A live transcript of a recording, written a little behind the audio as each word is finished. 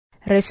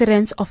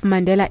Residents of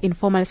Mandela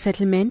Informal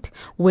Settlement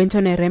went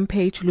on a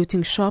rampage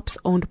looting shops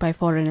owned by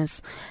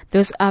foreigners.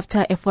 This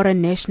after a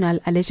foreign national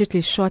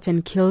allegedly shot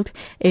and killed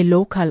a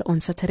local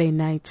on Saturday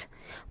night.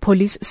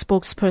 Police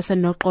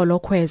spokesperson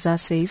Noxolo Khweza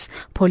says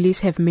police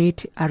have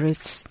made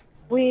arrests.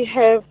 We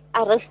have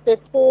arrested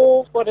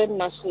 4 foreign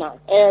nationals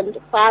and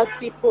 5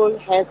 people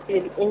have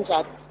been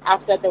injured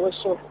after they were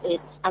shot at.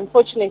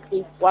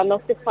 Unfortunately, one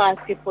of the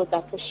 5 people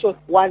that were shot,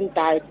 one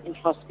died in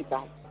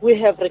hospital. We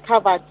have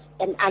recovered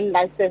an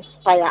unlicensed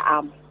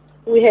firearm.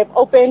 We have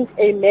opened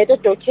a murder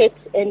docket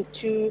and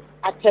 2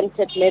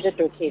 attempted murder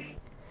dockets.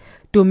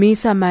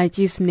 Dumisa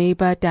Maji's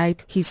neighbor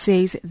died. He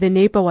says the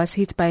neighbor was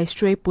hit by a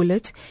stray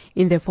bullet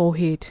in the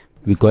forehead.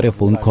 We got a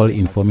phone call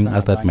informing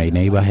us that my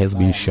neighbor has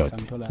been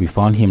shot. We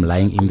found him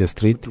lying in the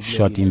street,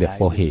 shot in the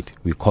forehead.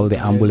 We called the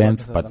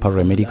ambulance, but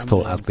paramedics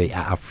told us they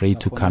are afraid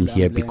to come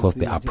here because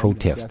there are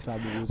protests.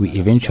 We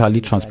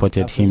eventually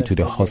transported him to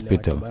the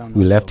hospital.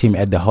 We left him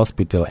at the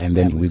hospital and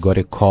then we got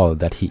a call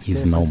that he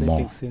is no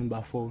more.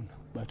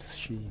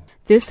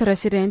 This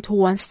resident, who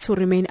wants to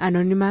remain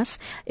anonymous,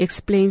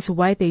 explains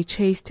why they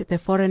chased the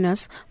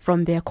foreigners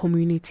from their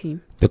community.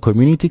 The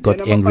community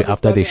got angry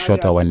after they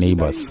shot our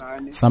neighbors.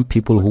 Some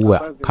people who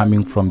were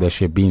coming from the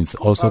Shebins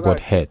also got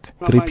hurt.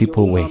 3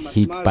 people were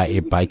hit by a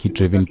bike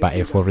driven by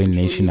a foreign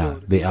national.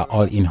 They are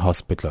all in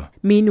hospital.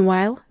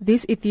 Meanwhile,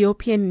 these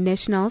Ethiopian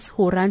nationals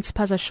who run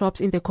spaza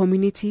shops in the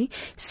community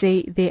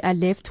say they are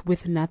left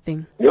with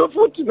nothing. No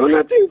food, no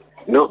nothing,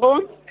 no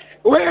home.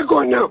 Where I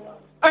go now?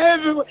 I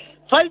have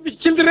 5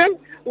 children,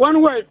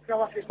 1 wife.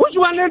 Which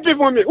one help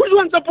for me? Which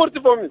one support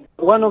for me?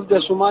 One of the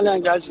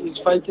Somalian guys is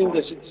fighting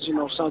the citizen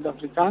of South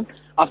Africa.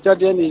 After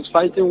then he's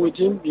fighting with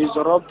him. He's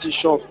robbed the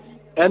shop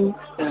and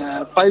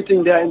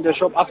fighting there in the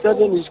shop. After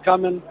then he's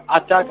come and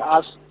attack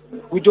us.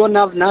 We don't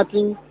have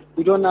nothing.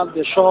 We don't have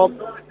the shop.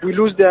 We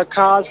lose their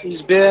cars.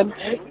 It's burned.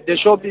 The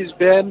shop is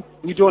burned.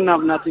 We don't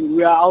have nothing.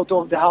 We are out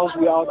of the house.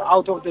 We are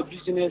out of the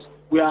business.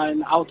 We are in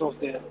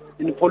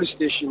the police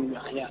station. We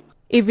are here.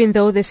 Even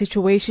though the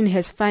situation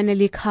has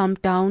finally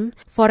calmed down,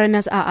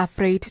 foreigners are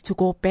afraid to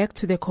go back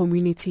to the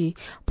community.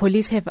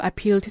 Police have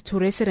appealed to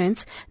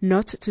residents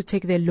not to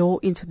take the law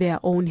into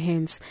their own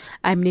hands.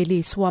 I'm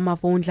Nelly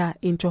Swamavondla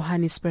in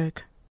Johannesburg.